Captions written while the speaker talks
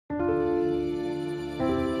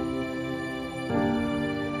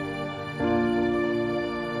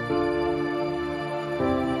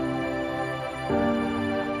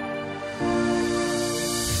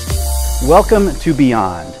Welcome to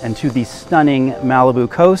Beyond and to the stunning Malibu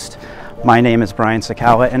coast. My name is Brian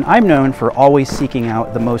Sakawa and I'm known for always seeking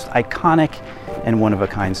out the most iconic and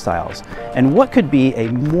one-of-a-kind styles. And what could be a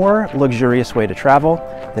more luxurious way to travel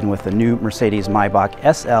than with the new Mercedes-Maybach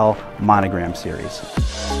SL Monogram Series.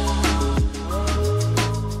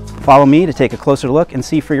 Follow me to take a closer look and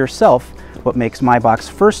see for yourself what makes Maybach's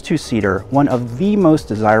first two-seater one of the most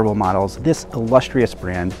desirable models this illustrious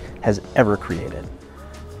brand has ever created.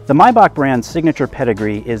 The Maybach brand's signature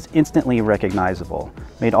pedigree is instantly recognizable,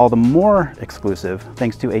 made all the more exclusive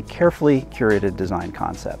thanks to a carefully curated design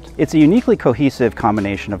concept. It's a uniquely cohesive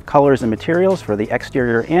combination of colors and materials for the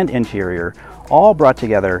exterior and interior, all brought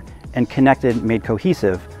together and connected, made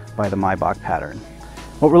cohesive by the Maybach pattern.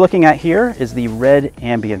 What we're looking at here is the red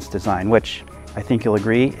ambience design, which I think you'll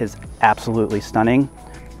agree is absolutely stunning.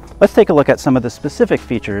 Let's take a look at some of the specific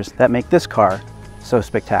features that make this car so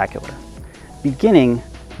spectacular. Beginning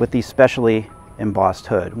with the specially embossed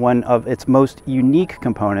hood, one of its most unique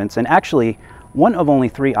components, and actually one of only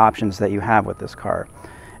 3 options that you have with this car.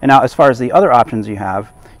 And now, as far as the other options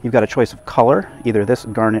you've got a choice of color, either this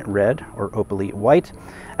garnet red or opalite white,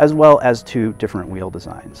 as well as 2 different wheel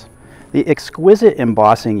designs. The exquisite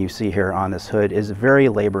embossing you see here on this hood is very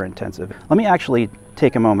labor intensive. Let me actually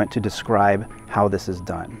take a moment to describe how this is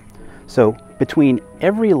done. So between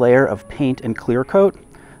every layer of paint and clear coat,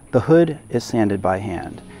 the hood is sanded by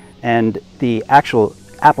hand, and the actual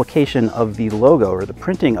application of the logo, or the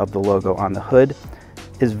printing of the logo on the hood,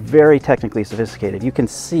 is very technically sophisticated. You can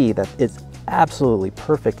see that it's absolutely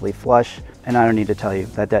perfectly flush, and I don't need to tell you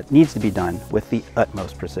that that needs to be done with the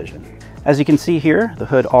utmost precision. As you can see here, the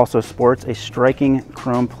hood also sports a striking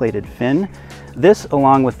chrome-plated fin. This,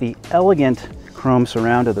 along with the elegant chrome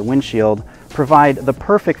surround of the windshield, provide the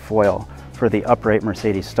perfect foil for the upright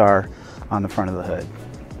Mercedes star on the front of the hood.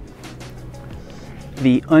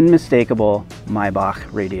 The unmistakable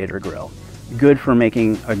Maybach radiator grille, good for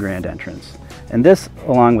making a grand entrance. And this,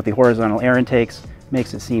 along with the horizontal air intakes,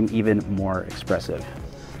 makes it seem even more expressive.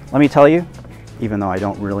 Let me tell you, even though I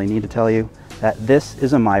don't really need to tell you, that this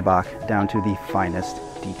is a Maybach down to the finest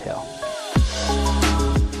detail.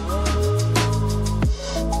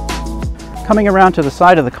 Coming around to the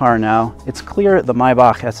side of the car now, it's clear the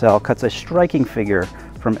Maybach SL cuts a striking figure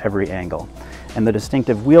from every angle. And the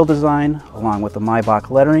distinctive wheel design, along with the Maybach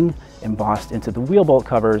lettering embossed into the wheel bolt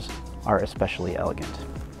covers, are especially elegant.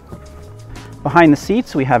 Behind the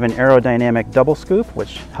seats, we have an aerodynamic double scoop,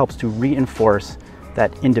 which helps to reinforce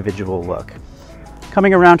that individual look.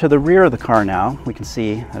 Coming around to the rear of the car now, we can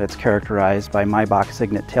see that it's characterized by Maybach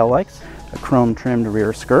Signet taillights, a chrome-trimmed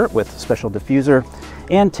rear skirt with special diffuser,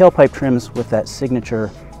 and tailpipe trims with that signature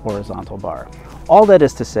horizontal bar. All that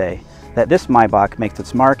is to say that this Maybach makes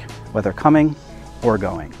its mark whether coming or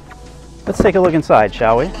going. Let's take a look inside,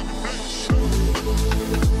 shall we?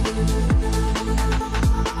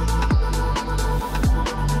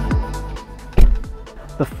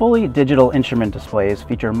 The fully digital instrument displays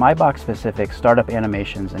feature Maybach-specific startup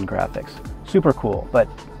animations and graphics. Super cool, but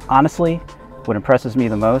honestly, what impresses me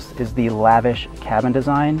the most is the lavish cabin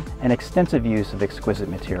design and extensive use of exquisite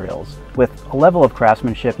materials, with a level of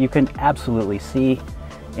craftsmanship you can absolutely see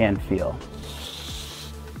and feel.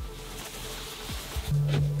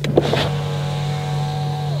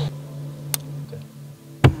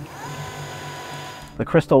 The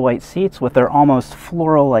crystal white seats with their almost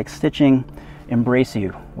floral-like stitching embrace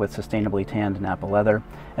you with sustainably tanned Napa leather,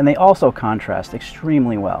 and they also contrast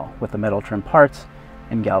extremely well with the metal trim parts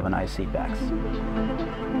and galvanized seat backs.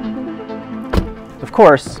 Of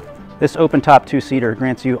course, this open-top two-seater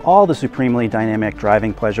grants you all the supremely dynamic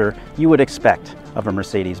driving pleasure you would expect of a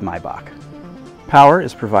Mercedes-Maybach. Power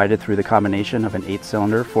is provided through the combination of an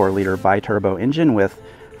 8-cylinder 4-liter bi-turbo engine with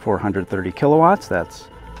 430 kilowatts, that's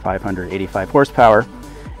 585 horsepower,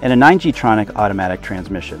 and a 9G-tronic automatic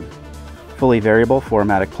transmission. Fully variable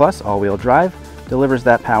 4MATIC Plus all-wheel drive delivers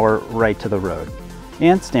that power right to the road.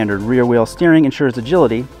 And standard rear-wheel steering ensures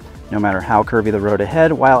agility no matter how curvy the road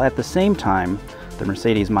ahead, while at the same time, the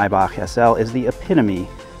Mercedes-Maybach SL is the epitome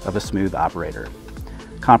of a smooth operator.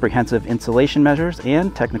 Comprehensive insulation measures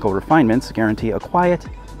and technical refinements guarantee a quiet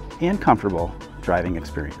and comfortable driving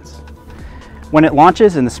experience. When it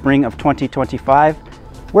launches in the spring of 2025,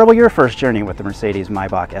 where will your first journey with the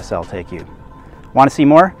Mercedes-Maybach SL take you? Want to see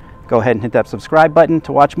more? Go ahead and hit that subscribe button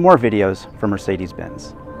to watch more videos from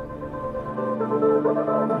Mercedes-Benz.